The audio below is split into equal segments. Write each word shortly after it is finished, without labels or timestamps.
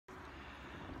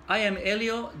I am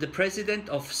Elio, the president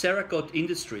of Ceracoat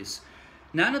Industries.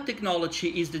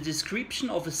 Nanotechnology is the description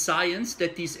of a science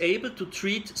that is able to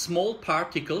treat small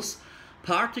particles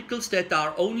that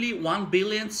are only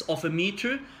 1/1,000,000th of a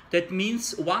meter, that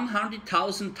means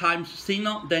 100,000 times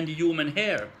thinner than the human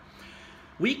hair.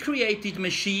 We created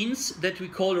machines that we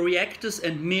call reactors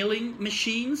and milling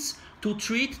machines to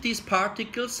treat these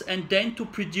particles and then to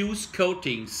produce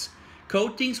coatings.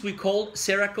 Coatings we call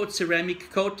Ceracoat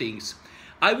ceramic coatings.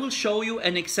 I will show you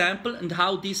an example and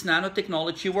how this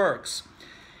nanotechnology works.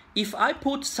 If I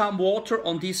put some water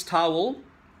on this towel,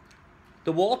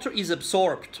 the water is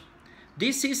absorbed.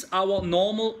 This is our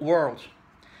normal world.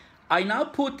 I now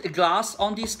put a glass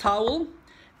on this towel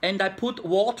and I put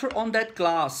water on that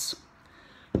glass.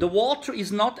 The water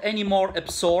is not anymore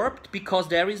absorbed because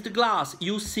there is the glass.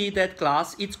 You see that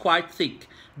glass, it's quite thick.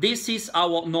 This is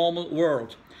our normal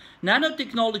world.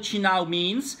 Nanotechnology now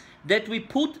means that we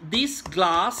put this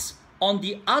glass on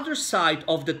the other side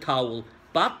of the towel,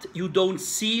 but you don't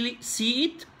see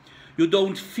it, you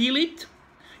don't feel it,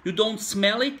 you don't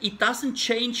smell it, it doesn't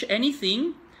change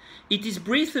anything. It is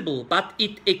breathable, but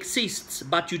it exists,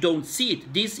 but you don't see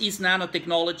it. This is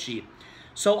nanotechnology.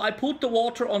 So I put the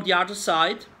water on the other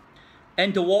side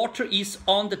and the water is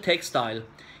on the textile.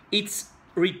 It's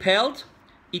repelled,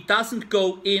 it doesn't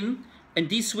go in, and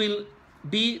this will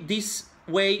be this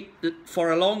way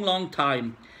for a long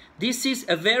time. This is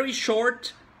a very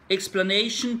short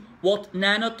explanation what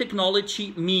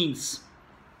nanotechnology means.